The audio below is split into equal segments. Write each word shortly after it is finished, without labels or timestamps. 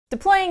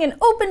Deploying an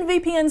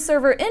OpenVPN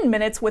server in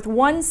minutes with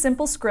one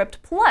simple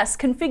script, plus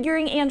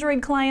configuring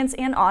Android clients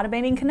and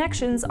automating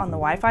connections on the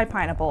Wi-Fi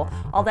Pineapple.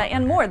 All that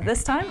and more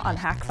this time on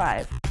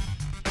Hak5.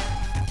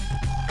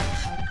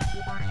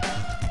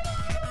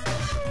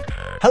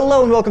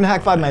 Hello and welcome to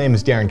Hak5. My name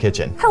is Darren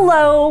Kitchen.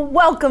 Hello,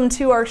 welcome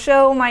to our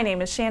show. My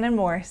name is Shannon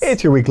Morse.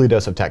 It's your weekly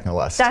dose of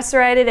Technolust. That's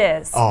right, it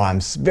is. Oh, I'm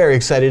very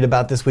excited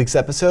about this week's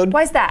episode.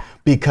 Why's that?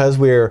 Because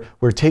we're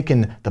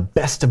taking the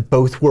best of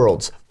both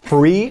worlds,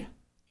 free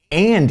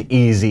and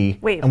easy.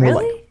 Wait, and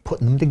really? we're like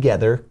putting them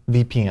together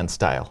VPN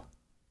style.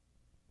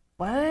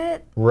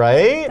 What?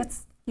 Right?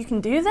 You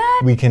can do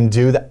that? We can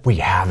do that. We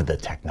have the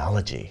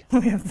technology.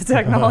 We have the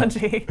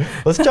technology.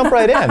 Let's jump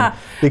right in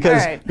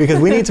because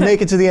we need to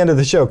make it to the end of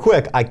the show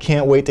quick. I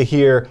can't wait to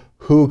hear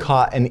who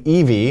caught an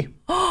Eevee.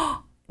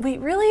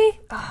 Wait, really?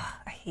 Oh,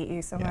 I hate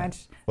you so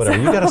much. Whatever,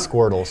 you got a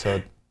Squirtle, so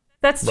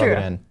that's rub true. it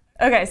in.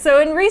 Okay, so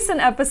in recent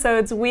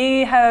episodes,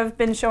 we have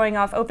been showing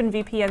off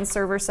OpenVPN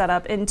server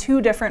setup in two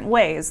different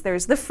ways.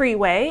 There's the free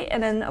way,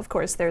 and then of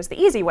course there's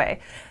the easy way.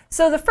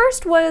 So the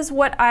first was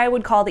what I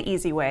would call the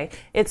easy way.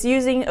 It's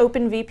using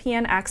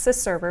OpenVPN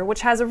Access Server,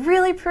 which has a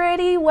really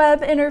pretty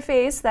web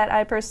interface that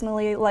I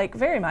personally like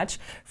very much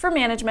for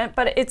management,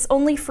 but it's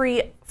only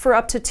free for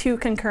up to 2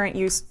 concurrent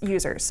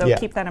users, so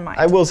keep that in mind.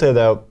 I will say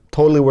though,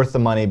 totally worth the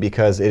money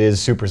because it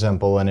is super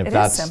simple, and if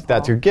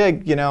that's your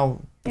gig, you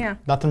know,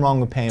 nothing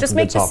wrong with paying for good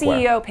software. Just make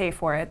the CEO pay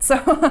for it. So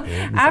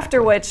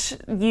after which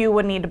you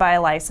would need to buy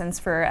a license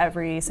for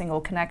every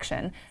single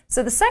connection.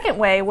 So the second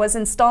way was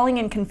installing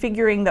and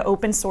configuring the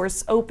open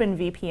source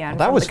OpenVPN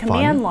from the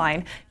command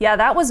line. Yeah,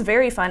 that was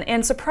very fun.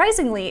 And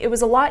surprisingly, it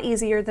was a lot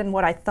easier than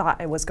what I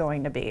thought it was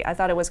going to be. I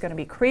thought it was going to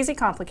be crazy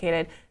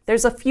complicated.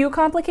 There's a few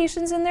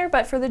complications in there,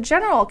 but for the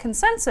general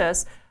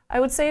consensus, I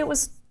would say it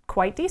was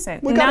quite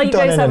decent. We got it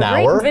done in an hour. Now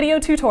you guys have a great video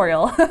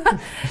tutorial.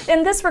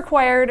 And this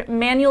required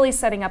manually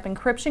setting up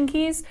encryption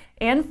keys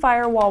and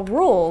firewall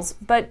rules,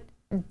 but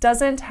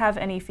doesn't have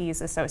any fees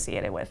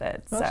associated with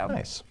it. That's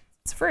nice.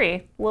 It's free,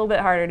 a little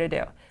bit harder to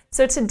do.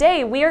 So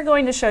today we are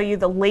going to show you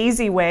the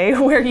lazy way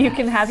where you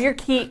can have your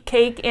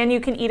cake and you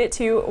can eat it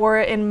too, or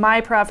in my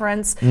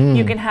preference,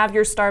 you can have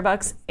your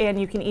Starbucks and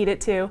you can eat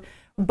it too.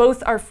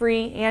 Both are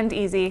free and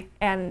easy,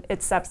 and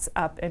it sets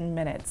up in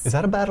minutes. Is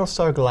that a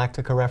Battlestar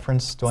Galactica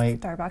reference,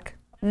 Dwight? Starbucks.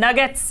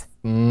 Nuggets.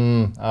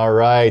 All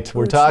right,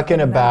 we're talking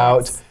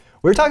about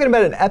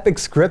an epic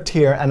script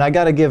here, and I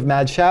got to give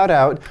mad shout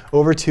out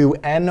over to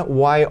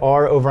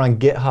NYR over on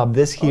GitHub.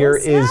 This here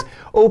is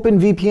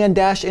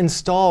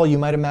OpenVPN-install. You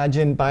might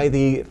imagine by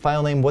the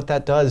file name what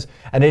that does,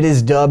 and it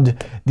is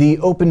dubbed the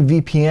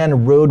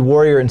OpenVPN Road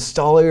Warrior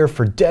installer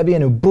for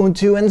Debian,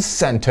 Ubuntu, and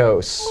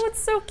CentOS. Oh,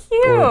 it's so cute.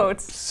 Or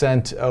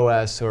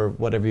CentOS or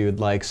whatever you would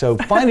like. So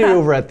find it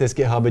over at this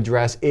GitHub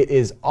address. It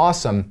is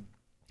awesome,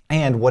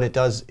 and what it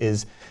does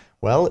is,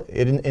 well,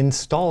 it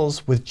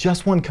installs with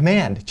just one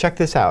command. Check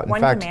this out. In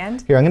fact,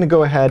 here, I'm going to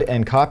go ahead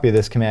and copy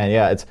this command.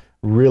 Yeah, it's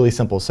really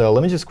simple. So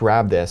let me just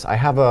grab this. I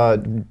have a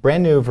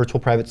brand new virtual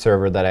private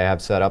server that I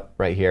have set up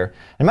right here.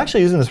 I'm actually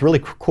using this really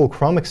cool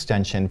Chrome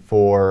extension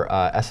for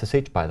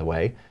SSH, by the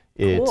way.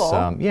 It's,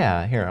 cool.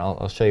 Yeah, here,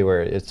 I'll show you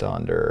where it's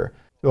under.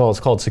 Well, it's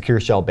called Secure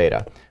Shell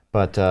Beta.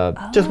 But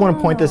just want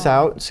to point this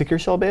out. Secure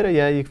Shell Beta,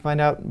 yeah, you can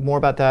find out more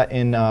about that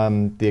in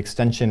the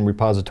extension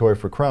repository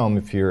for Chrome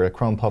if you're a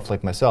Chrome puff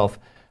like myself.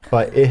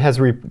 But it has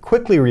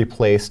quickly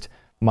replaced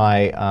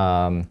my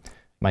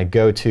my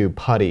go-to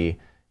PuTTY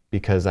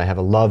because I have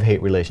a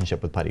love-hate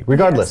relationship with PuTTY.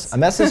 Regardless,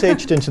 I'm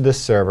SSH'd into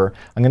this server.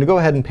 I'm going to go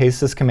ahead and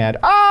paste this command.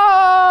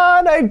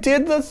 And I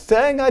did the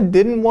thing I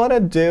didn't want to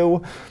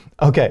do.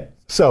 Okay,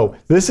 so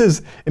this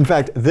is, in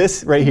fact,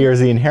 this right here is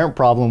the inherent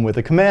problem with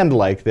a command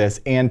like this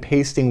and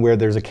pasting where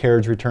there's a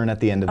carriage return at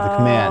the end of the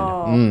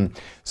command.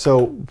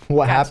 So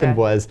what happened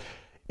was,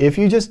 if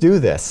you just do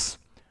this,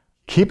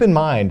 keep in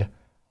mind,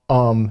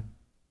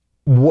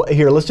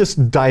 here, let's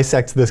just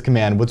dissect this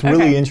command. What's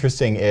really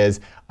interesting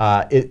is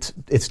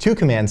it's 2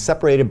 commands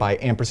separated by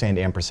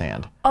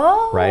ampersand.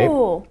 Right?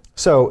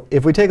 So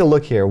if we take a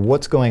look here,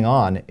 what's going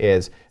on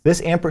is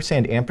this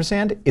ampersand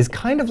is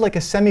kind of like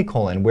a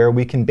semicolon where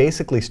we can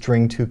basically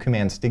string 2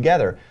 commands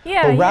together.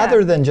 But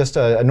rather than just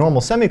a normal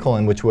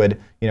semicolon, which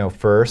would, you know,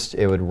 first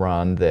it would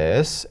run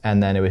this,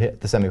 and then it would hit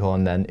the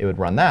semicolon, then it would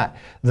run that.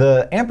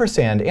 The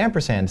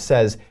ampersand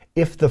says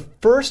if the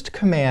first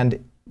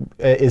command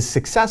is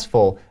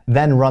successful,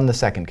 then run the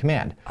second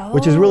command,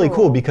 which is really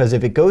cool because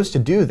if it goes to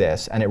do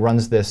this and it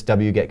runs this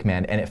wget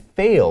command and it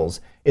fails,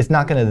 it's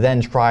not going to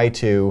then try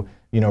to,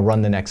 you know,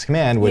 run the next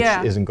command, which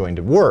isn't going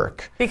to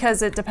work.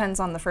 Because it depends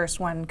on the first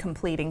one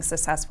completing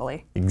successful.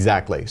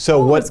 Exactly.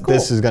 So what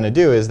this is going to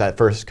do is that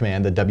first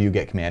command, the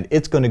wget command,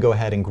 it's going to go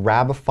ahead and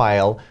grab a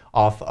file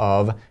off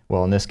of,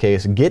 well, in this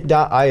case,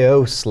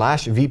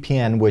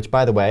 git.io/VPN, which,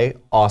 by the way,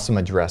 awesome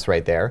address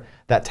right there.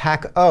 That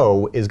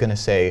TAC-O is going to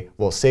say,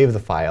 well, save the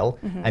file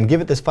and give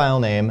it this file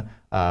name,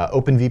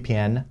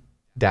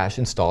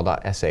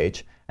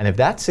 openvpn-install.sh. And if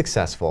that's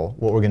successful,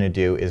 what we're going to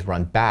do is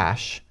run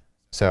bash.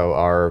 So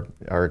our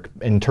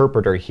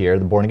interpreter here,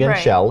 the born-again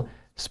shell,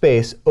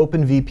 space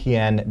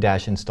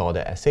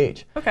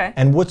openvpn-install.sh. Okay.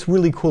 And what's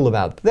really cool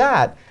about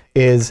that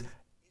is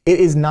it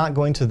is not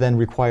going to then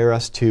require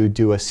us to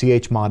do a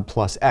chmod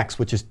plus x,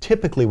 which is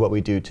typically what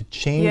we do to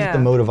change the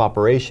mode of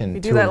operation.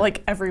 We do that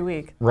like every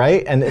week.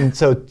 Right? And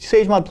so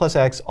chmod plus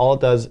x, all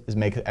it does is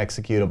make it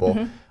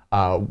executable.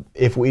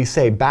 If we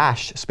say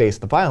bash space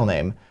the file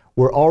name,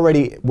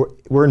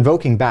 we're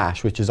invoking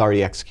bash, which is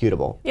already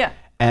executable. Yeah.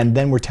 And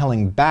then we're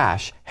telling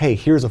bash, hey,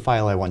 here's a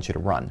file I want you to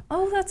run.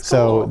 Oh, that's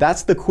cool. So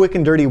that's the quick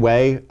and dirty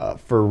way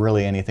for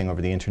really anything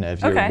over the internet.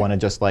 If you want to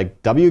just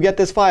like wget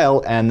this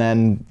file and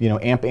then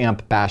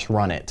amp bash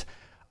run it,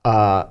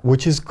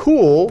 which is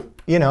cool.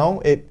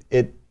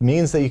 It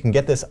means that you can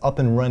get this up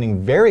and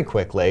running very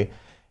quickly.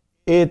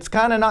 It's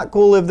kind of not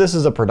cool if this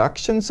is a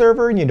production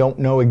server and you don't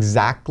know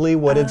exactly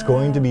what it's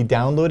going to be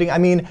downloading. I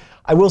mean,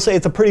 I will say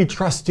it's a pretty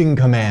trusting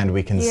command,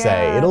 we can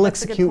say. It'll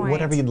execute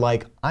whatever you'd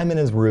like. I'm in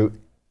his root.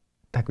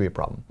 That could be a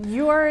problem.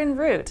 You are en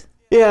route.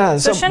 Yeah.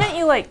 So shouldn't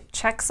you like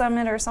checksum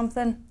it or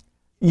something?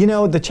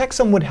 The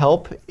checksum would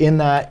help in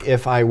that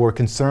if I were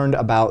concerned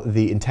about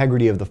the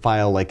integrity of the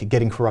file, like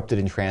getting corrupted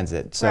in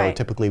transit. So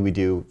typically we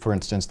do, for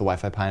instance, the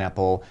Wi-Fi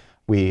Pineapple.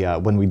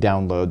 When we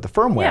download the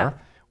firmware,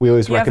 we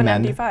always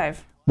recommend. You have an MD5.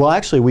 Well,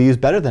 actually, we use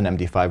better than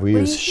MD5. We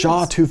use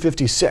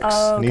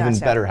SHA-256, an even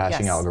better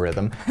hashing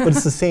algorithm. But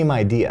it's the same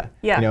idea.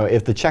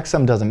 If the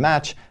checksum doesn't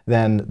match,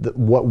 then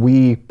what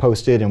we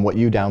posted and what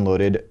you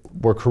downloaded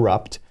were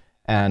corrupt,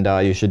 and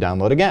you should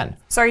download again.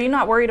 So are you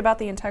not worried about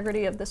the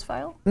integrity of this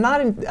file?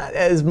 Not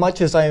as much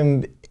as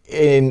I'm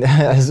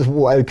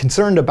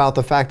concerned about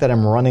the fact that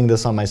I'm running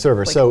this on my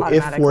server. Like so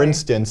if, for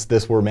instance,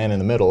 this were man in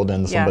the middle,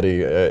 and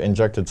somebody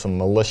injected some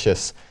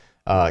malicious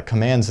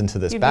commands into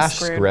this bash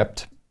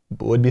script,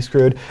 would be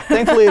screwed.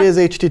 Thankfully, it is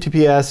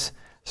HTTPS,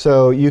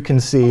 so you can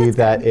see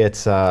that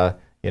it's, I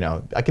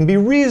can be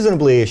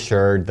reasonably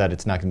assured that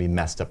it's not going to be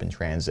messed up in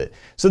transit.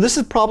 So this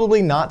is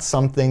probably not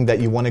something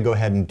that you want to go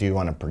ahead and do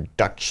on a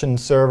production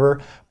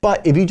server,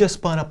 but if you just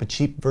spun up a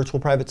cheap virtual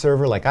private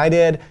server like I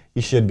did,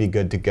 you should be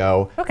good to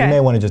go. You may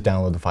want to just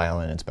download the file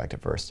and inspect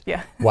it first.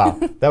 Wow,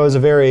 that was a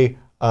very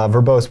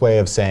verbose way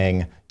of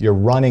saying you're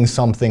running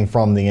something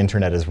from the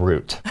internet as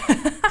root.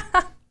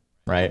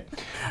 Right?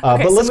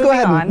 But let's go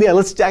ahead and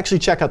let's actually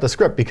check out the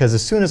script, because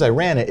as soon as I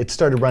ran it, it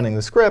started running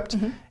the script.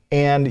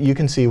 And you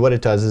can see what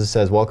it does is it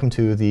says, welcome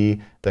to the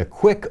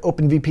quick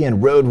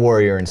OpenVPN Road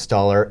Warrior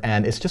installer.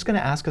 And it's just going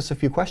to ask us a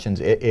few questions.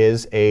 It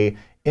is a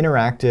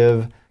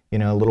interactive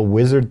little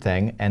wizard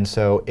thing. And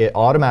so it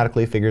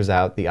automatically figures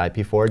out the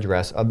IP4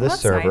 address of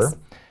this server. Nice.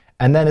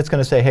 And then it's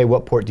going to say, hey,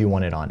 what port do you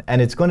want it on?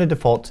 And it's going to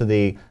default to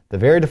the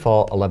very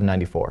default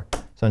 1194.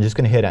 So I'm just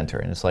going to hit enter,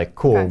 and it's like,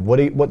 cool, what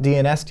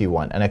DNS do you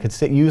want? And I could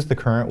use the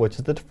current, which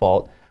is the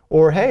default,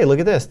 or hey, look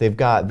at this. They've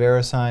got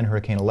VeriSign,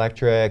 Hurricane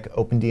Electric,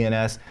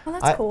 OpenDNS. Oh,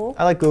 that's cool.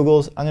 I like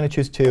Google's. I'm going to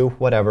choose 2,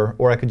 whatever.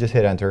 Or I could just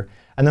hit enter.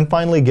 And then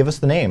finally, give us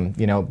the name.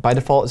 By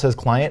default, it says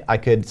client. I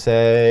could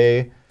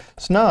say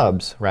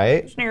Snubs,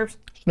 right? Schnerbs.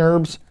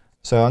 Schnerbs.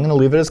 So I'm going to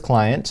leave it as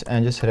client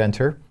and just hit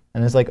enter.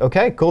 And it's like,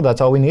 OK, cool, that's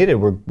all we needed.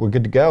 We're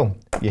good to go.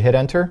 You hit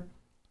enter,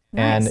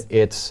 and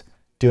it's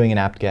doing an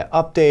apt-get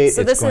update.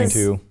 So this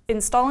is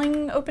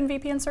installing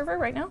OpenVPN server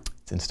right now?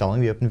 It's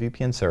installing the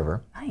OpenVPN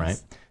server, right?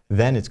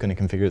 Then it's going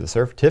to configure the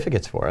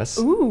certificates for us.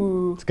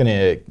 Ooh. It's going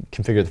to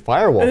configure the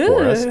firewall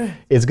for us.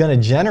 It's going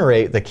to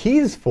generate the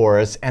keys for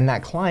us, and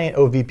that client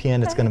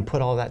OVPN is going to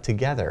put all that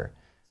together.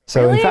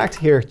 So in fact,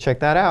 here, check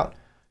that out.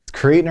 It's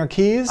creating our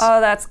keys.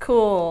 Oh, that's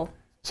cool.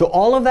 So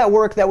all of that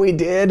work that we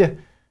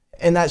did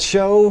in that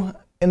show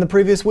in the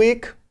previous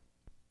week,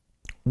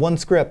 one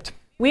script.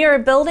 We are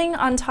building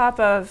on top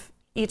of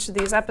each of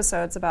these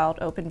episodes about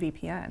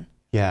OpenVPN.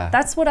 Yeah.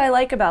 That's what I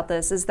like about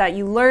this, is that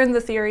you learn the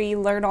theory, you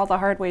learn all the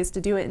hard ways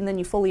to do it, and then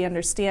you fully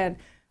understand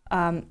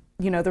the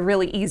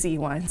really easy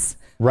ones.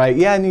 Right,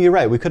 yeah, and you're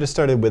right. We could have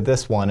started with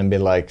this one and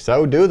been like,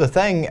 so do the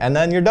thing, and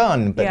then you're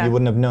done. But you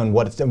wouldn't have known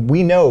what it's doing.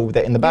 We know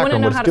that in the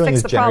background what it's doing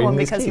is generating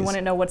these keys. You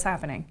wouldn't know how to fix the problem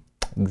because you wouldn't know what's happening.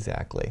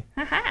 Exactly.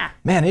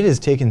 Man, it has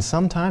taken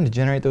some time to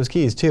generate those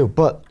keys too.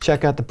 But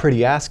check out the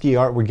pretty ASCII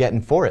art we're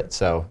getting for it.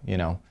 So,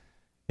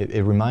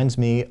 it reminds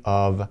me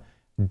of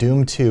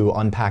Doom 2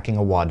 unpacking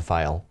a WAD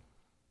file.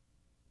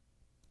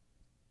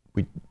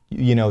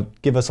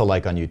 Give us a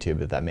like on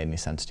YouTube if that made any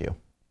sense to you.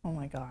 Oh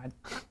my God.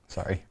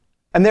 Sorry.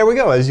 And there we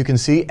go. As you can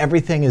see,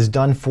 everything is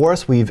done for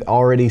us. We've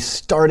already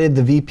started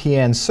the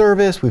VPN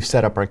service. We've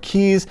set up our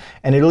keys.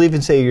 And it'll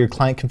even say your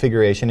client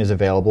configuration is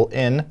available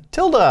in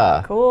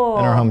tilde. Cool.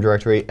 In our home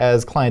directory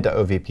as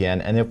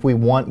client.ovpn. And if we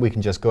want, we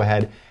can just go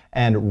ahead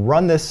and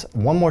run this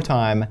one more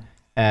time,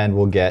 and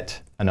we'll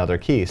get another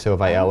key. So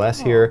if I ls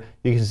here,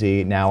 you can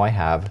see now I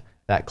have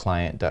that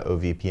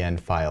client.ovpn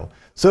file.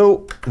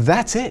 So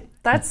that's it.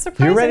 That's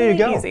surprisingly You're ready to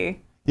go.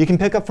 easy. You can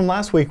pick up from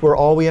last week, where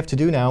all we have to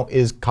do now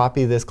is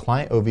copy this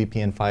client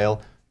OVPN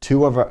file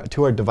to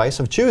our device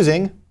of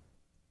choosing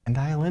and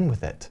dial in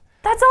with it.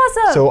 That's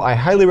awesome. So I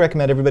highly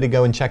recommend everybody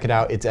go and check it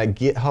out. It's at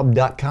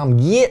github.com,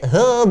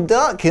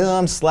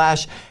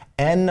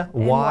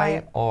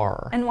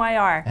 github.com/NYR.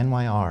 NYR.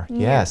 NYR,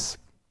 yes.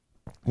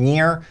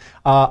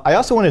 I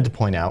also wanted to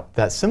point out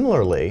that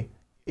similarly,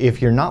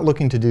 if you're not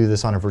looking to do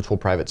this on a virtual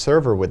private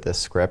server with this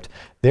script,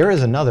 there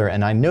is another,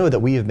 and I know that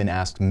we have been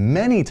asked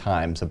many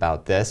times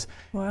about this.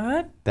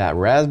 What? That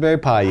Raspberry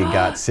Pi you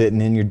got sitting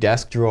in your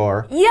desk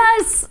drawer.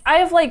 Yes! I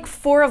have like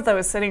 4 of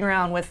those sitting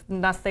around with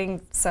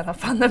nothing set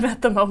up on them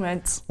at the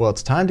moment. Well,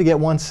 it's time to get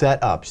one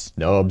set up,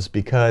 snubs,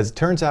 because it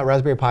turns out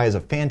Raspberry Pi is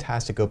a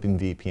fantastic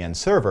OpenVPN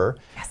server.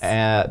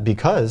 Yes.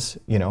 Because,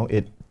 you know,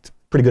 it's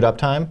pretty good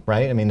uptime,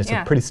 right? I mean, it's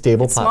a pretty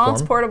stable platform. Small,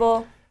 it's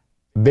portable.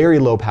 Very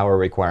low power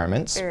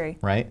requirements,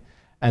 right?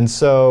 And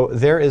so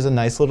there is a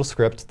nice little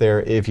script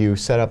there if you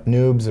set up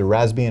Noobs or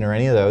Raspbian or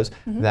any of those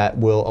that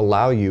will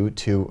allow you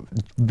to,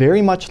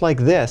 very much like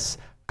this,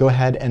 go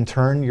ahead and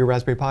turn your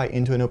Raspberry Pi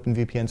into an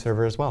OpenVPN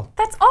server as well.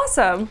 That's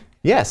awesome.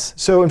 Yes.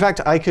 So in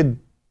fact,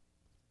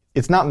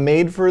 it's not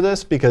made for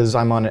this because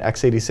I'm on an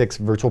x86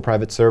 virtual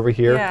private server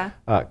here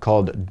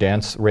called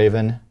Dance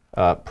Raven.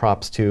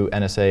 Props to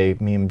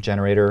NSA meme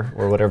generator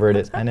or whatever it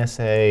is.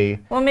 NSA.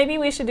 Well, maybe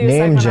we should do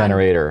name a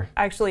generator.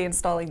 Actually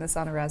installing this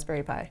on a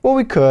Raspberry Pi. Well,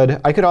 we could.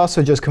 I could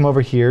also just come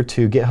over here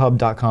to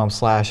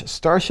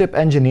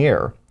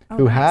github.com/starshipengineer,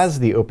 who has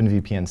the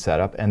OpenVPN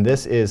setup, and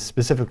this is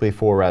specifically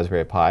for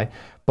Raspberry Pi.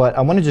 But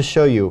I want to just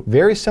show you,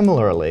 very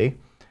similarly,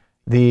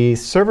 the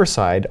server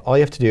side, all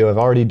you have to do, I've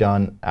already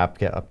done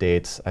apt-get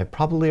updates. I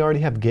probably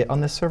already have Git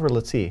on this server.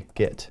 Let's see,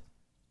 Git.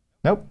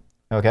 Nope.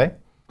 OK.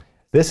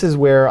 This is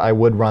where I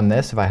would run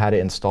this if I had it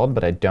installed,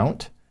 but I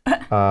don't.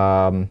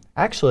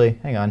 Actually,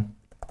 hang on.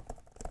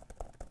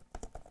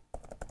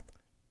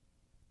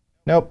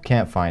 Nope,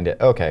 can't find it.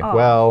 OK,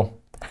 well,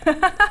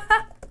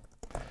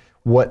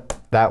 what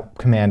that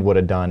command would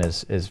have done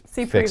is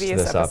fix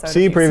this up.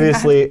 See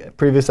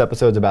previous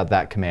episodes about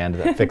that command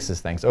that fixes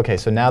things. OK,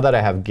 so now that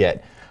I have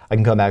Git, I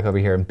can come back over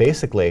here, and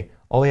basically,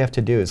 all we have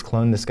to do is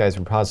clone this guy's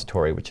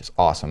repository, which is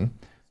awesome.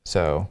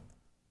 So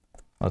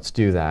let's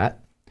do that.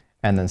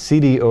 And then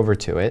cd over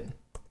to it.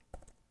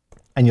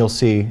 And you'll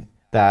see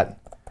that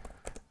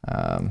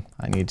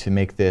I need to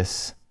make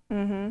this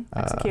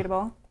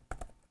executable.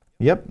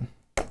 Yep,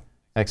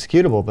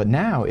 executable. But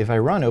now, if I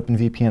run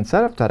openvpn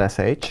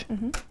setup.sh,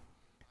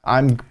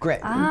 I'm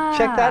great.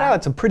 Check that out.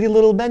 It's a pretty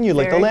little menu,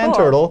 like the land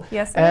turtle.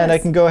 Yes, and I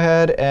can go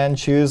ahead and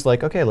choose,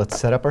 like, OK, let's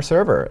set up our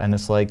server. And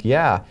it's like,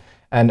 yeah.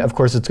 And of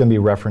course, it's going to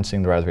be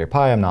referencing the Raspberry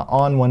Pi. I'm not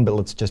on one, but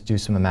let's just do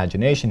some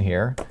imagination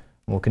here.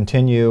 We'll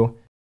continue.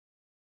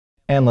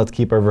 And let's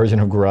keep our version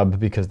of grub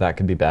because that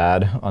could be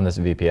bad on this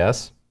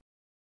VPS.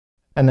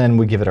 And then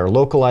we give it our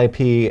local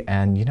IP.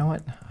 And you know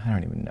what? I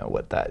don't even know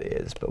what that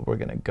is, but we're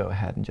going to go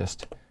ahead and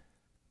just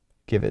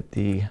give it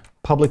the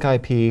public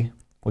IP.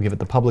 We'll give it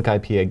the public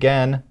IP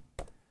again.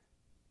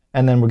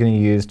 And then we're going to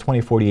use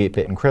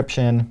 2048-bit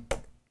encryption.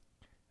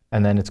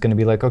 And then it's going to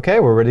be like, OK,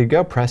 we're ready to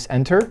go. Press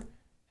Enter.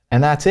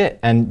 And that's it.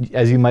 And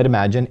as you might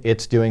imagine,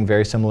 it's doing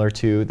very similar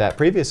to that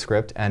previous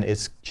script, and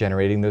it's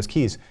generating those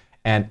keys.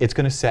 And it's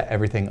going to set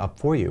everything up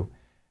for you.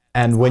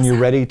 And when you're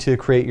ready to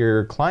create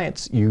your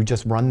clients, you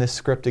just run this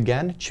script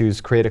again, choose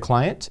Create a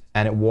Client,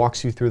 and it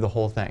walks you through the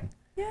whole thing.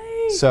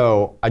 Yay.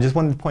 So I just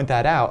wanted to point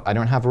that out. I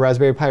don't have a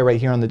Raspberry Pi right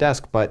here on the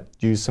desk, but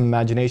use some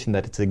imagination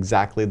that it's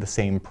exactly the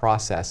same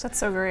process. That's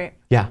so great.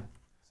 Yeah.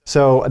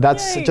 So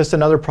that's just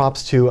another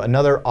props to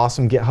another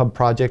awesome GitHub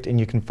project, and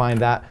you can find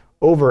that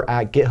over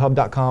at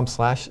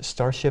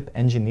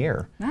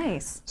github.com/starshipengineer.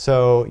 Nice.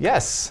 So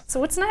yes. So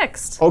what's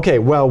next? OK,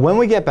 well, when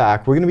we get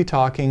back, we're going to be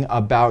talking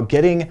about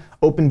getting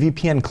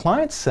OpenVPN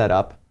clients set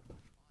up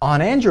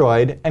on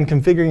Android and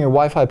configuring your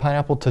Wi-Fi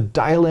Pineapple to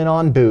dial in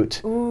on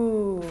boot.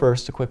 Ooh.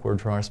 First, a quick word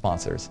from our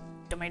sponsors.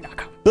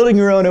 Domain.com. Building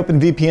your own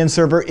OpenVPN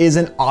server is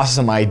an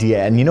awesome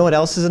idea, and you know what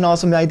else is an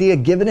awesome idea?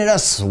 Giving it a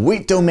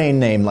sweet domain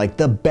name like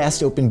the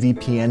best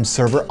OpenVPN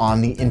server on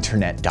the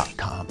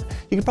internet.com.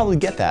 You can probably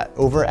get that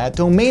over at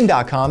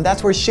domain.com.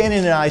 That's where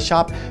Shannon and I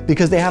shop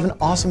because they have an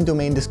awesome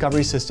domain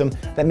discovery system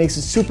that makes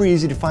it super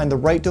easy to find the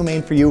right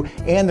domain for you,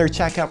 and their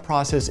checkout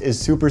process is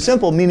super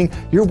simple, meaning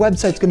your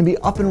website's going to be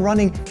up and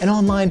running and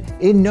online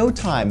in no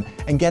time.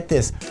 And get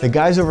this, the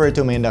guys over at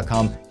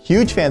domain.com,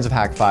 huge fans of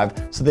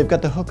Hak5, so they've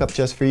got the hookup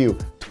just for you.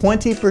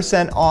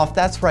 20% off,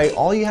 that's right,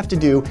 all you have to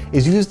do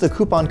is use the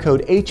coupon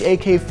code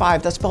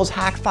HAK5, that spells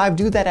Hak5,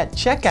 do that at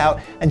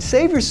checkout, and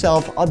save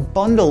yourself a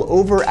bundle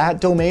over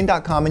at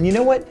domain.com. And you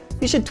know what?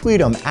 You should tweet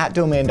them at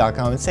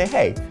domain.com and say,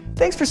 hey,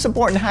 thanks for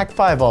supporting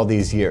Hak5 all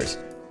these years.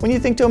 When you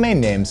think domain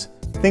names,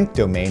 think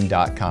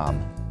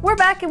domain.com. We're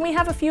back and we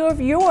have a few of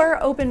your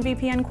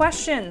OpenVPN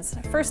questions.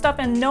 First up,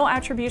 and no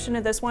attribution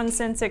to this one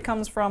since it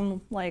comes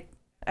from like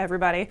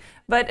everybody,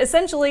 but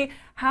essentially,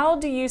 how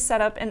do you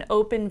set up an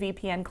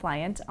OpenVPN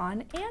client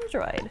on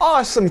Android?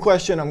 Awesome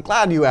question. I'm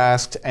glad you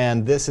asked,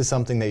 and this is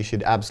something that you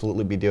should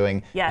absolutely be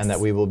doing, and that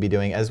we will be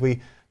doing as we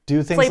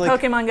do things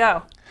like Pokemon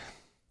Go.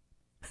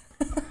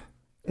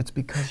 It's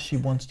because she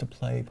wants to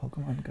play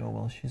Pokemon Go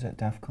while she's at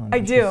DEF CON. I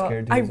do. She's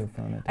scared to use her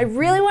phone at I DEF CON.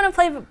 really want to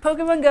play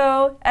Pokemon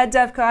Go at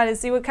DEF CON and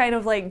see what kind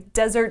of like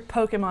desert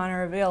Pokemon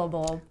are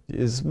available.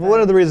 Is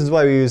one of the reasons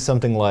why we use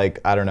something like,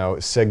 I don't know,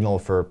 Signal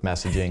for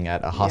messaging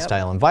at a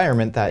hostile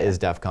environment that is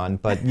DEF CON.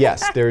 But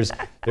yes,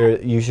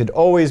 you should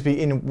always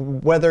be,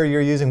 whether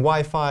you're using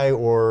Wi-Fi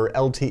or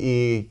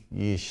LTE,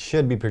 you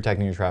should be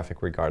protecting your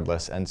traffic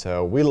regardless. And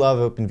so we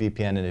love OpenVPN,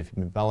 and if you've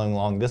been following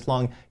along this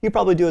long, you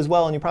probably do as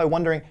well. And you're probably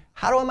wondering,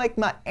 how do I make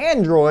my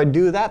Android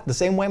do that the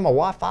same way my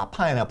Wi-Fi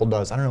Pineapple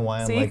does? I don't know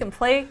why I'm like... So you can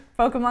play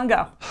Pokemon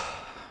Go.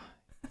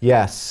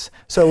 Yes.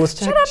 So let's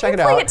check it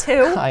out. Play it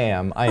too. I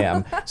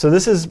am. So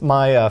this is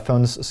my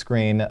phone's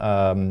screen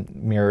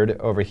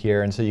mirrored over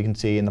here, and so you can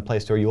see in the Play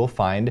Store you will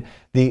find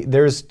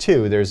there's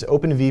two. There's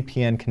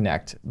OpenVPN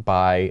Connect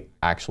by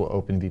actual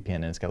OpenVPN,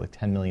 and it's got like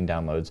 10 million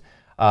downloads.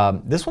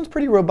 This one's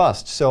pretty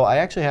robust, so I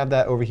actually have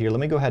that over here. Let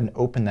me go ahead and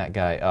open that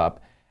guy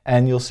up,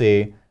 and you'll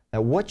see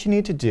that what you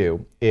need to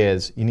do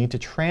is you need to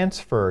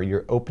transfer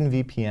your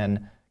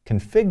OpenVPN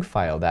config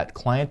file, that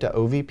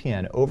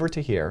client.ovpn, over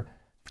to here,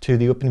 to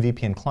the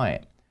OpenVPN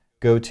client.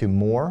 Go to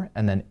More,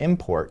 and then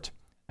Import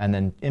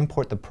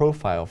the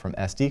profile from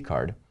SD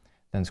card.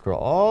 Then scroll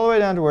all the way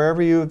down to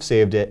wherever you have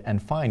saved it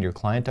and find your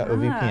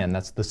client.ovpn.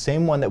 That's the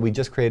same one that we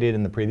just created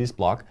in the previous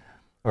block,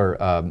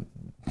 or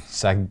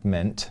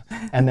segment,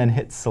 and then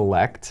hit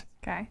Select.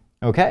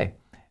 Okay.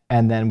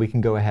 And then we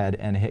can go ahead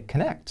and hit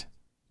Connect.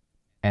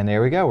 And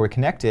there we go, we're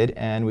connected,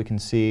 and we can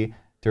see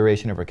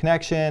duration of our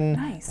connection,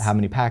 how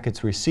many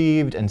packets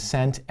received and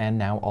sent, and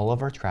now all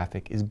of our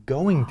traffic is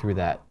going through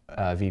that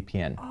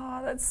VPN.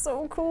 Oh, that's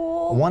so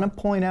cool. I want to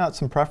point out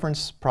some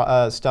preference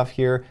stuff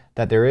here,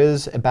 that there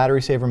is a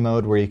battery saver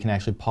mode where you can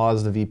actually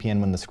pause the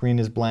VPN when the screen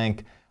is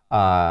blank.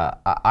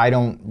 I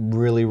don't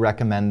really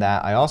recommend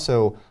that. I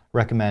also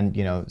recommend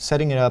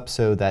setting it up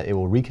so that it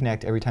will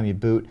reconnect every time you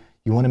boot.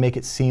 You want to make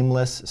it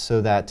seamless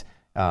so that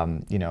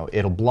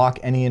it'll block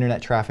any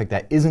internet traffic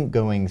that isn't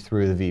going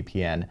through the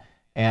VPN.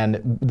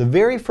 And the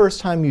very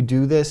first time you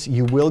do this,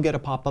 you will get a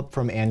pop-up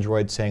from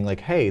Android saying like,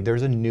 hey,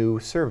 there's a new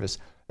service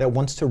that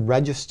wants to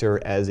register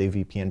as a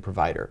VPN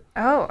provider.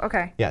 Oh,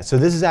 okay. Yeah, so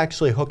this is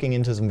actually hooking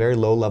into some very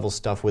low-level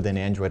stuff within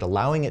Android,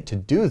 allowing it to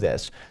do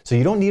this. So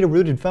you don't need a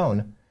rooted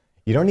phone.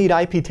 You don't need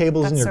IP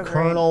tables in your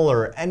kernel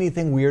or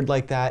anything weird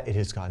like that. It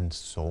has gotten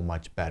so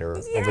much better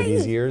over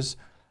these years.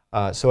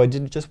 So I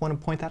did just want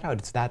to point that out.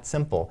 It's that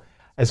simple.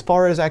 As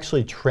far as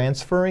actually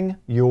transferring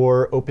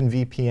your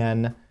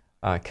OpenVPN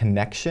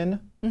connection,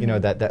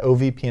 that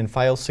OVPN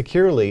file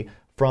securely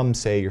from,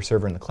 say, your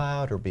server in the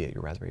cloud or be it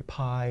your Raspberry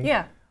Pi.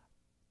 Yeah.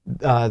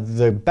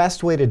 The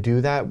best way to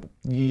do that,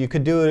 you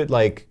could do it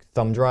like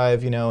thumb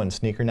drive, and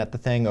sneaker net the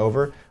thing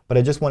over. But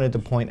I just wanted to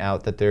point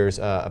out that there's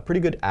a pretty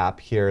good app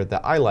here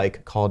that I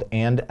like called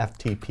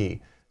AndFTP.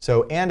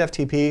 So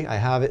AndFTP, I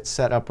have it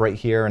set up right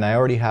here, and I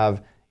already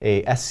have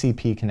a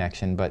SCP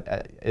connection.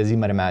 But as you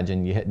might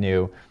imagine, you hit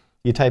New.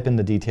 You type in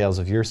the details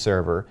of your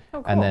server,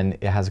 and then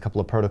it has a couple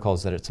of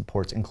protocols that it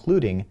supports,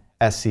 including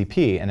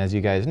SCP. And as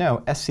you guys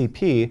know,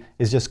 SCP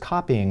is just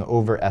copying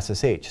over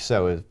SSH.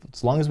 So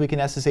as long as we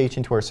can SSH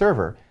into our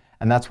server,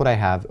 and that's what I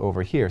have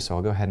over here. So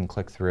I'll go ahead and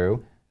click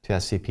through to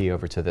SCP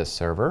over to this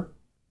server.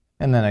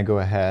 And then I go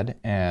ahead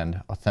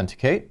and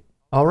authenticate.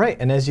 All right,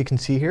 and as you can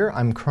see here,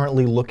 I'm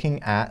currently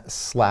looking at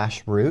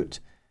 /root.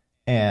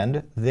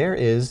 And there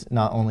is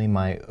not only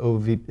my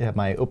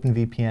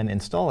OpenVPN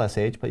install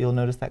SH, but you'll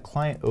notice that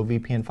client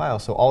OVPN file.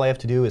 So all I have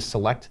to do is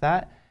select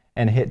that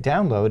and hit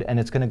download, and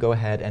it's going to go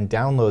ahead and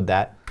download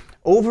that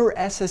over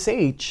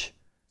SSH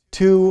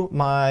to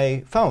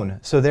my phone.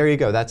 So there you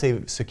go. That's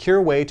a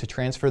secure way to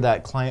transfer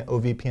that client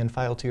OVPN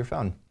file to your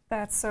phone.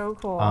 That's so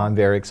cool. I'm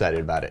very excited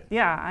about it.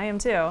 Yeah, I am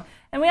too.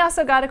 And we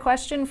also got a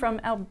question from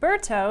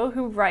Alberto,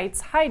 who writes,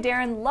 "Hi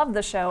Darren, love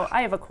the show.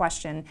 I have a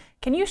question.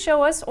 Can you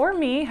show us or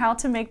me how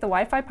to make the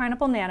Wi-Fi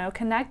Pineapple Nano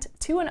connect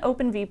to an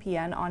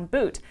OpenVPN on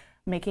boot,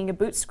 making a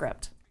boot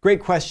script?" Great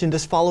question.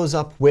 This follows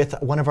up with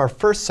one of our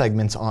first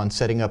segments on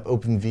setting up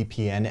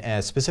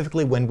OpenVPN,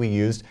 specifically when we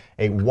used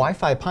a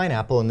Wi-Fi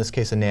Pineapple, in this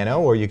case a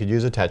Nano, or you could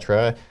use a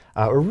Tetra,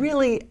 or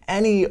really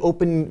any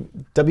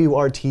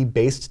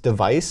OpenWRT-based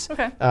device.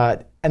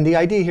 And the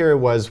idea here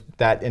was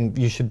that, and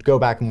you should go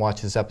back and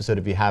watch this episode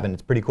if you haven't,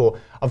 it's pretty cool,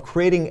 of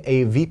creating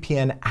a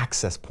VPN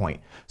access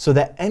point so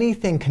that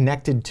anything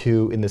connected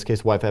to, in this case,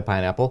 Wi-Fi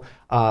Pineapple,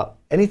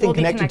 anything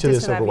connected to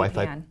this over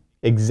Wi-Fi.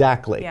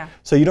 Exactly. Yeah.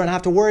 So you don't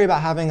have to worry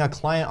about having a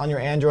client on your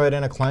Android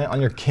and a client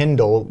on your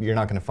Kindle. You're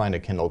not going to find a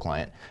Kindle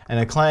client. And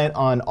a client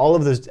on all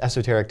of those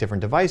esoteric different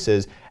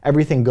devices,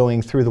 everything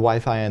going through the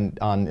Wi-Fi and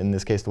on, in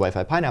this case, the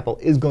Wi-Fi Pineapple,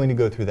 is going to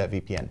go through that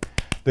VPN.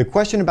 The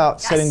question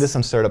about setting this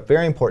on startup,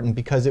 very important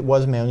because it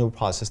was a manual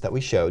process that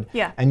we showed.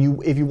 Yeah.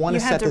 And if you want to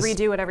set this... You had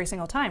to redo it every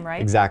single time,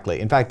 right? Exactly.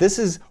 In fact, this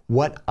is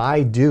what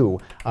I do.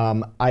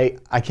 I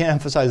can't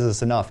emphasize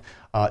this enough.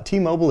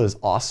 T-Mobile is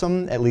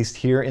awesome, at least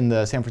here in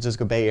the San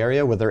Francisco Bay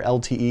Area, with their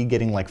LTE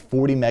getting like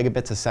 40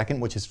 megabits a second,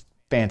 which is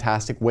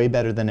fantastic, way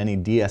better than any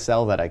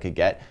DSL that I could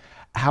get.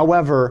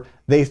 However,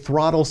 they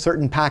throttle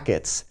certain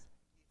packets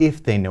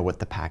if they know what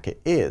the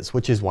packet is,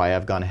 which is why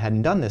I've gone ahead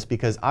and done this,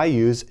 because I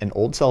use an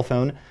old cell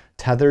phone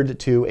tethered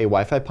to a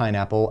Wi-Fi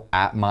Pineapple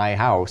at my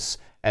house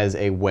as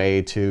a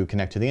way to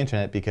connect to the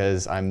internet,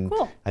 because I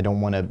don't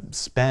want to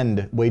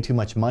spend way too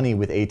much money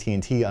with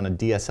AT&T on a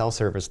DSL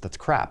service that's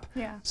crap.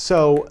 Yeah.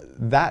 So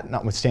that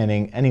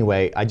notwithstanding,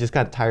 anyway, I just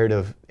got tired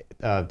of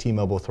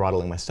T-Mobile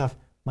throttling my stuff.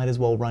 Might as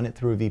well run it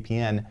through a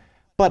VPN.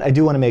 But I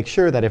do want to make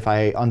sure that if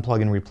I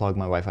unplug and replug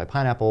my Wi-Fi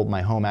Pineapple,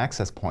 my home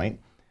access point,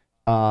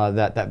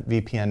 that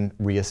VPN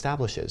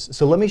reestablishes.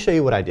 So let me show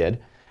you what I did.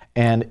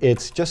 And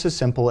it's just as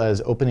simple as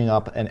opening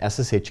up an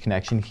SSH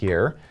connection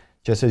here,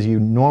 just as you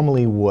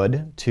normally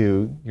would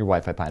to your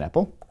Wi-Fi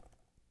Pineapple.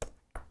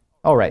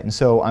 All right, and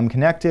so I'm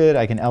connected,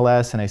 I can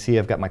LS, and I see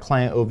I've got my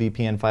client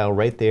OVPN file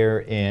right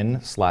there in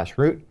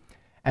 /root.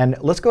 And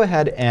let's go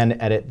ahead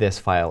and edit this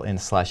file in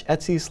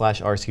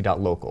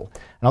 /etc/rc.local.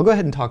 And I'll go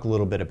ahead and talk a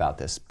little bit about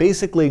this.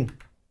 Basically,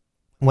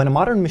 when a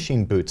modern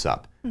machine boots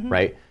up,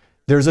 right,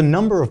 there's a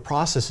number of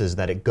processes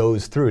that it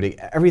goes through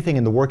to everything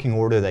in the working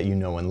order that you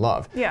know and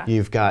love. Yeah.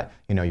 You've got,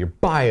 your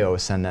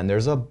BIOS, and then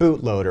there's a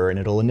bootloader, and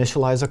it'll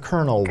initialize a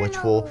kernel,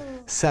 which will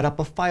set up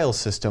a file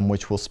system,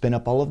 which will spin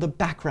up all of the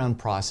background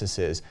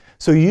processes.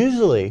 So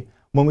usually,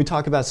 when we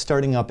talk about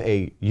starting up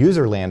a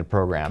userland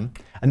program,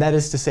 and that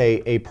is to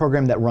say a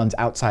program that runs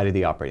outside of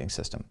the operating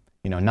system,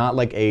 not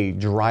like a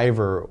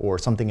driver or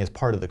something as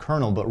part of the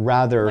kernel, but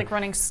rather like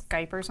running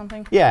Skype or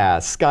something? Yeah,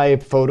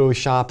 Skype,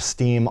 Photoshop,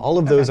 Steam, all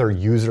of those are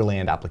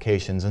userland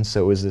applications, and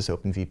so is this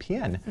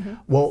OpenVPN.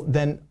 Well,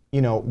 then,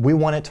 we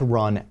want it to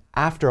run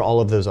after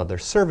all of those other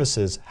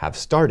services have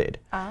started.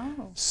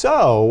 Oh.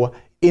 So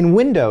in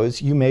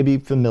Windows, you may be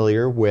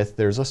familiar with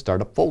there's a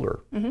startup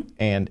folder,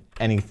 and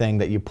anything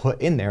that you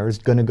put in there is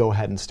going to go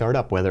ahead and start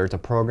up, whether it's a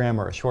program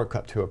or a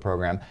shortcut to a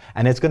program,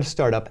 and it's going to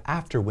start up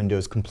after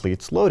Windows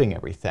completes loading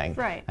everything.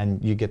 Right.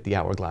 And you get the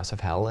hourglass of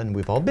hell, and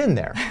we've all been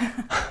there.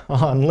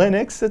 On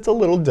Linux, it's a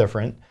little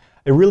different.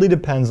 It really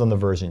depends on the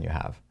version you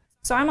have.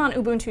 So I'm on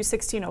Ubuntu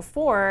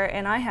 16.04,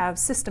 and I have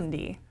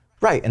systemd.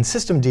 Right, and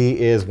systemd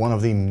is one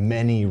of the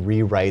many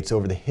rewrites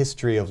over the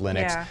history of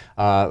Linux,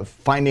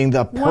 finding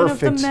the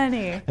perfect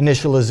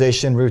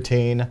initialization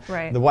routine.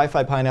 Right. The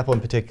Wi-Fi Pineapple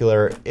in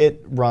particular,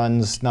 it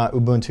runs not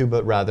Ubuntu,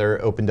 but rather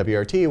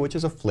OpenWRT, which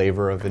is a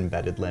flavor of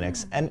embedded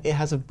Linux, and it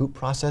has a boot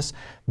process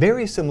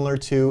very similar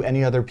to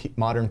any other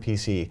modern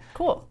PC.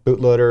 Cool.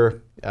 Bootloader,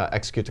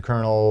 execute the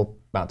kernel,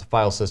 mount the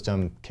file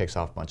system, kicks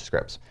off a bunch of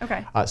scripts.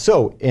 Okay.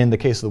 So in the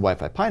case of the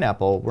Wi-Fi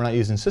Pineapple, we're not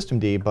using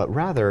systemd, but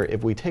rather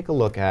if we take a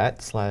look at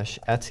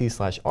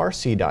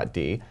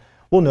 /etc/rc.d,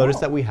 we'll notice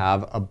that we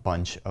have a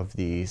bunch of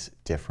these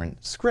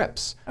different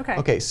scripts. Okay.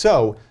 Okay,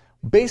 so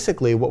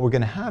basically what we're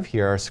going to have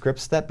here are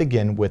scripts that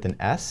begin with an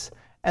S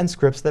and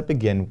scripts that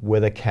begin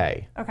with a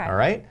K. Okay. All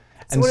right?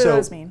 So what do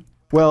those mean?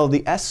 Well,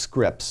 the S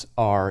scripts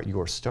are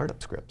your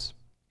startup scripts.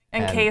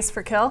 And K is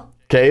for kill?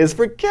 K is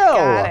for kill.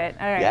 Got it.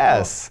 All right.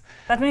 Yes. Cool.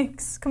 That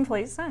makes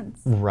complete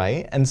sense.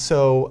 Right. And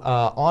so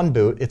on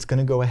boot, it's going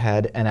to go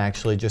ahead and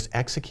actually just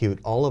execute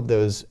all of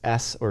those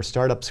S or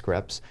startup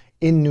scripts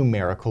in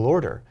numerical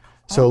order.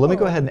 So let me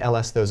go ahead and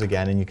ls those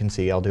again, and you can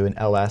see I'll do an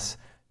ls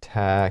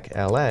tac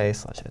la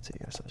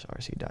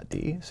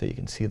 /etc/rc.d, so you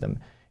can see them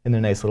in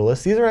their nice little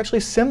list. These are actually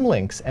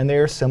symlinks, and they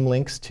are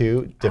symlinks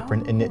to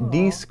different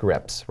initd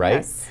scripts, right?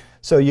 Yes.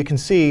 So you can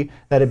see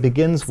that it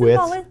begins with,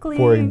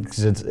 for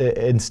instance,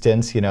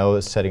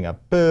 setting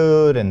up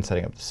boot and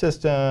setting up the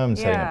system,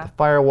 setting up the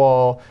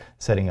firewall,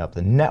 setting up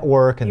the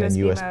network, and then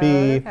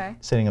USB,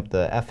 setting up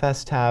the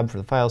FS tab for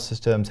the file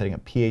system, setting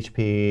up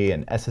PHP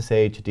and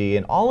SSHD,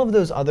 and all of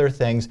those other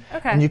things.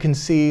 And you can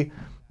see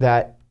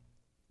that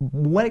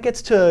when it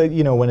gets to,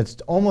 when it's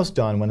almost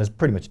done, when it's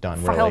pretty much done,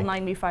 File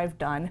 95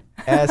 done.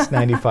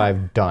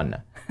 S95 done,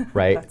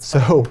 right?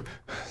 So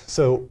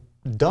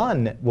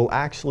done will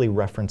actually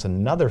reference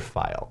another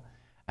file,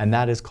 and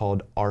that is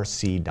called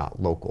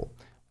rc.local.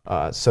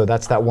 So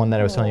that's that one that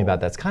I was telling you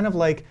about. That's kind of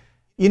like,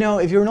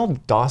 if you're an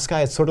old DOS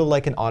guy, it's sort of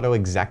like an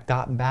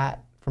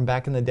autoexec.bat from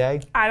back in the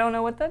day. I don't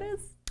know what that is.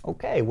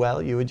 Okay,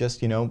 well, you would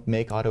just,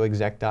 make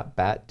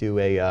autoexec.bat do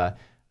a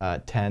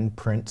 10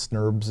 print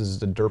snurbs is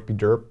the derpy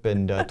derp,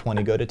 and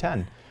 20 go to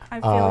 10. I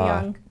feel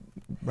young.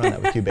 Run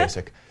that with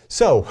QBasic.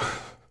 So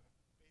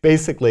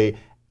basically,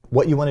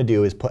 what you want to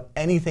do is put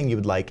anything you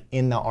would like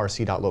in the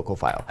rc.local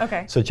file.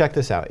 Okay. So check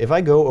this out. If I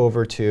go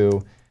over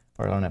to,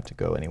 or I don't have to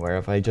go anywhere,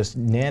 if I just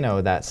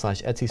nano that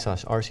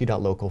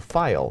 /etc/rc.local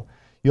file,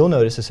 you'll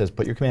notice it says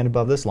put your command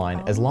above this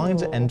line. As long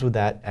as it ends with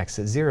that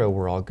exit 0,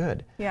 we're all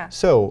good. Yeah.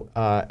 So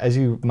as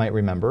you might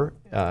remember,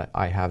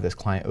 I have this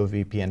client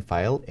OVPN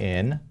file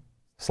in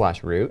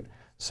 /root.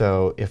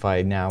 So if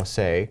I now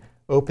say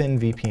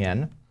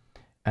OpenVPN,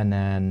 and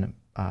then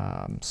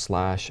I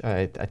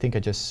think I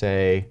just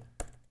say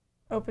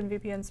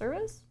OpenVPN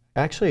service?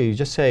 Actually, you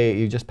just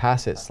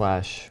pass it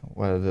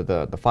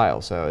the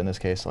file. So in this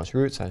case,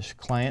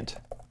 /root/client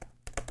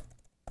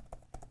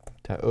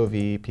to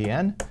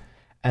OVPN.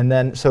 And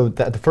then, so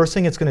the first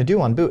thing it's going to do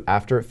on boot,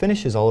 after it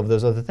finishes all of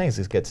those other things,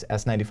 is gets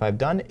S95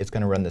 done, it's going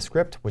to run the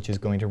script, which is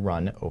going to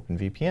run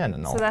OpenVPN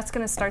and all. So that's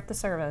going to start the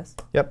service.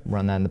 Yep,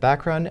 run that in the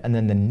background. And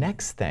then the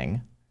next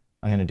thing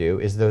I'm going to do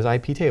is those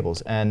IP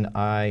tables. And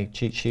I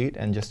cheat sheet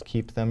and just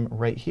keep them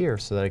right here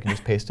so that I can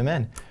just paste them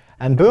in.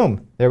 And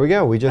boom, there we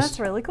go. We just That's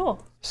really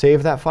cool.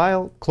 Save that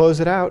file, close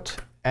it out,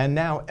 and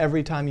now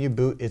every time you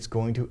boot, it's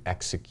going to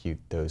execute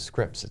those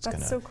scripts.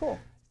 That's so cool.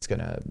 It's going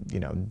to,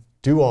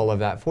 do all of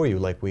that for you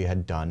like we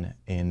had done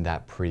in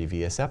that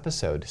previous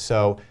episode.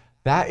 So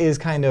that is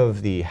kind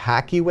of the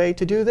hacky way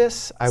to do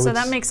this. So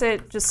that makes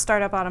it just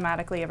start up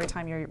automatically every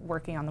time you're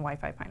working on the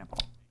Wi-Fi Pineapple.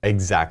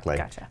 Exactly.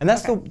 Gotcha. And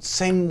that's the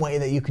same way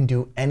that you can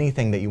do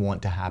anything that you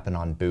want to happen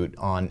on boot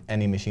on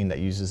any machine that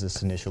uses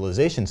this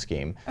initialization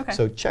scheme. Okay.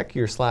 So check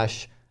your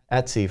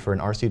 /etc for an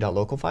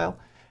rc.local file.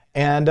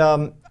 And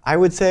I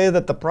would say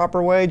that the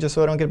proper way, just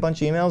so I don't get a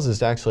bunch of emails, is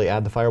to actually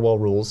add the firewall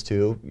rules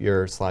to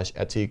your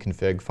 /etc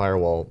config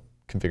firewall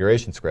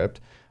configuration script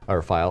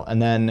or file,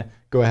 and then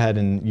go ahead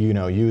and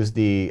use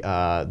the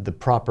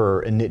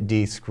proper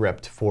initd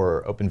script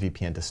for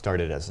OpenVPN to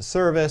start it as a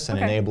service and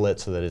enable it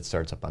so that it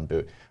starts up on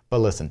boot. But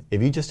listen,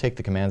 if you just take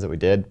the commands that we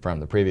did from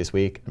the previous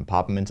week and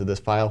pop them into this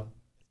file,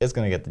 it's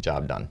going to get the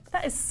job done.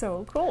 That is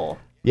so cool.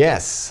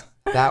 Yes.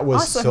 That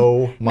was awesome. So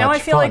much fun. Now I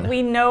feel like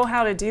we know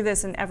how to do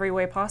this in every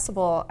way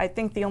possible. I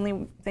think the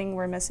only thing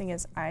we're missing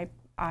is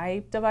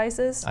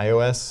devices.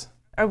 iOS.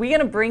 Are we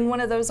going to bring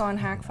one of those on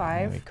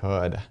Hak5? We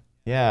could.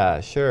 Yeah,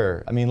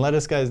 sure. I mean, let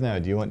us guys know.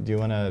 Do you want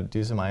to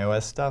do some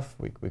iOS stuff?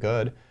 We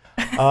could.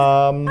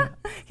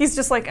 He's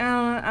just like,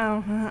 I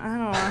don't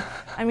know.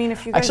 I mean,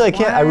 if you guys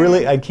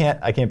actually, I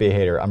can't be a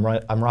hater.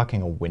 I'm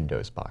rocking a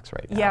Windows box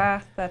right now.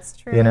 Yeah, that's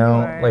true.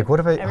 Like what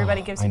if I?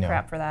 Everybody gives you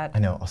crap for that. I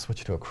know. I'll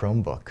switch to a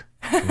Chromebook.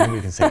 Maybe we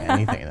can say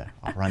anything.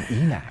 I'll run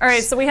Emacs. All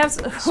right, so we have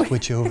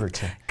switch over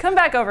to. Come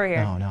back over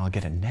here. No, I'll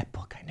get a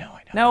netbook. I know.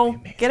 No,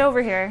 get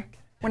over here.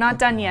 We're not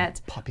done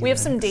yet. Puppy we have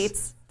some Linux.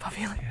 dates.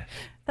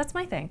 That's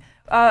my thing.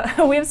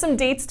 We have some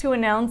dates to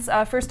announce.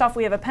 First off,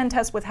 we have a pen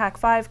test with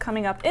Hak5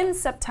 coming up in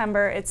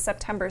September. It's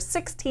September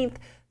 16th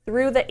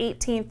through the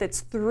 18th.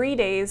 It's 3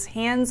 days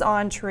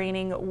hands-on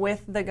training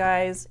with the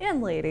guys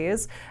and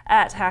ladies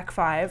at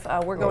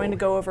Hak5. We're going to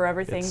go over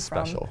everything it's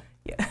from special.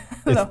 Yeah.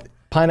 It's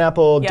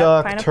pineapple,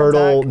 duck, pineapple,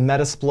 turtle, duck.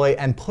 Metasploit,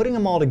 and putting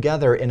them all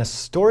together in a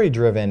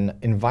story-driven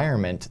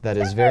environment that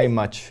is very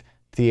much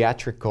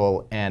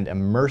theatrical and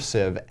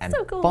immersive and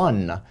so cool.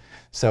 fun.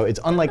 So it's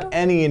unlike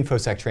any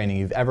InfoSec training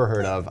you've ever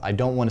heard of. I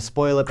don't want to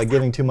spoil it by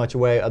giving too much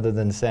away other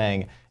than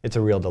saying it's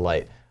a real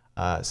delight.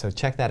 So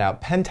check that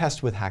out,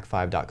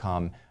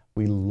 pentestwithhak5.com.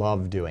 We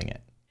love doing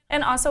it.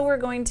 And also we're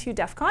going to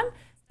DEF CON.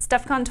 It's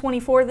DEF CON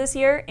 24 this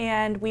year,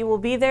 and we will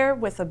be there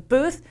with a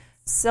booth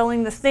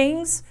selling the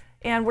things,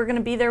 and we're going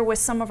to be there with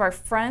some of our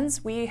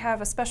friends. We have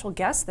a special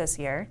guest this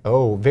year.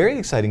 Oh, very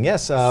exciting,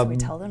 yes. Should we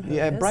tell them who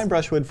it is? Brian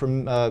Brushwood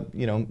from,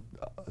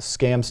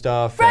 Scam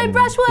Stuff Brian and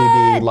Brushwood!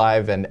 BB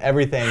Live and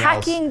everything else.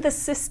 Hacking the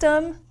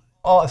system.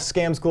 All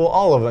Scam School,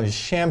 all of them,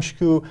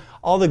 Shamshku,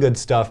 all the good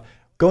stuff.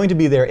 Going to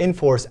be there in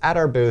force at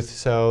our booth,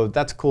 so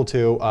that's cool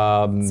too.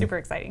 Super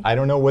exciting. I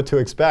don't know what to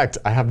expect.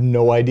 I have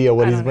no idea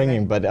what he's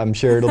bringing, but I'm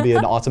sure it'll be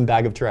an awesome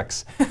bag of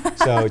tricks.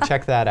 So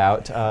check that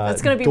out.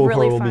 That's going to be Dual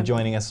really Core fun. will be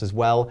joining us as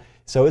well.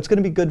 So it's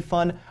going to be good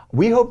fun.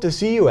 We hope to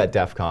see you at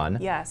DEF CON.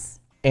 Yes.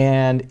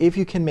 And if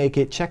you can make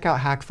it, check out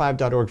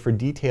hak5.org for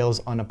details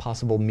on a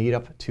possible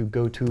meetup to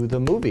go to the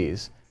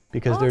movies,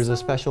 because there's a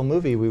special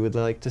movie we would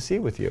like to see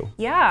with you.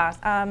 Yeah,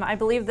 I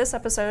believe this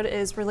episode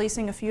is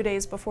releasing a few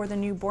days before the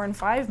new Born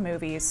 5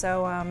 movie,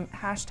 so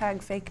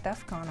hashtag fake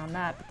DEF CON on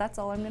that, but that's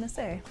all I'm going to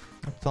say.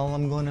 That's all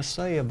I'm going to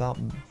say about...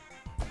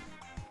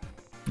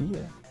 Yeah.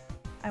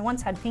 I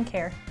once had pink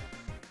hair.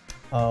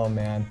 Oh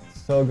man,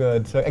 so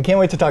good. So I can't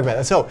wait to talk about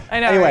it. So I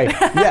know, anyway,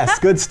 right? yes,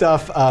 good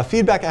stuff.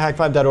 Feedback at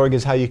hak5.org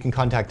is how you can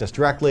contact us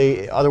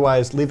directly.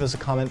 Otherwise, leave us a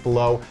comment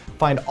below.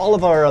 Find all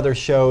of our other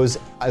shows,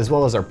 as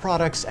well as our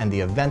products and the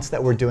events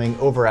that we're doing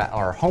over at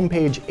our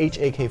homepage,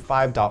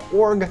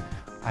 hak5.org.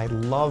 I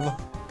love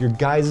your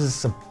guys'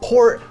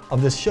 support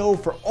of this show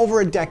for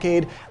over a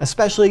decade,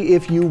 especially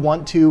if you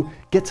want to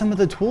get some of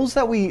the tools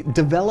that we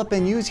develop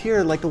and use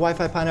here, like the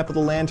Wi-Fi Pineapple,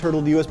 the Land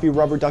Turtle, the USB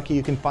Rubber Ducky.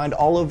 You can find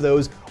all of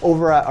those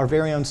over at our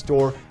very own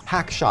store,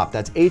 Hack Shop.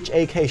 That's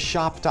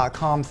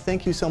hakshop.com.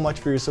 Thank you so much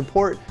for your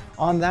support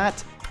on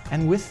that.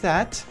 And with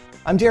that,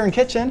 I'm Darren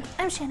Kitchen.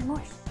 I'm Shannon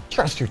Morse.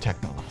 Trust your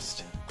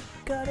technolust.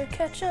 Gotta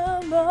catch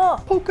 'em all.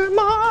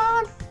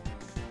 Pokemon!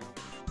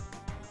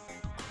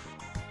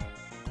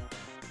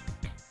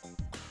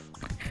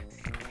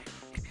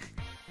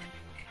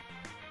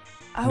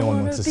 No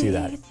one wants to see that.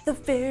 I wanna be the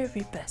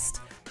very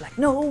best, like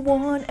no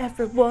one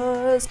ever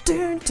was.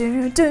 Dun,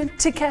 dun, dun.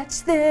 To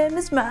catch them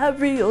is my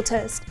real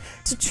test.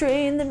 To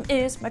train them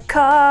is my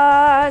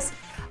cause.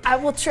 I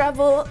will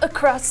travel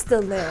across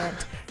the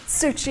land,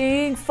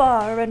 searching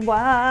far and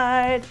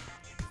wide.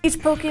 Each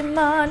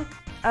Pokemon,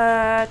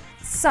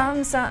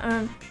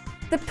 something.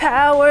 the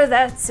power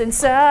that's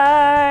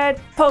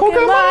inside.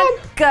 Pokemon,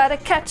 gotta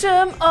catch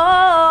 'em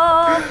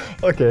all.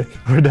 Okay,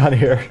 we're done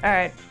here. All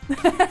right.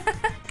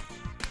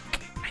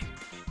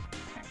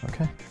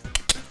 Okay.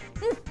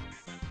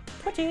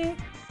 Twitchy.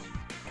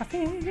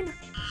 Caffeine.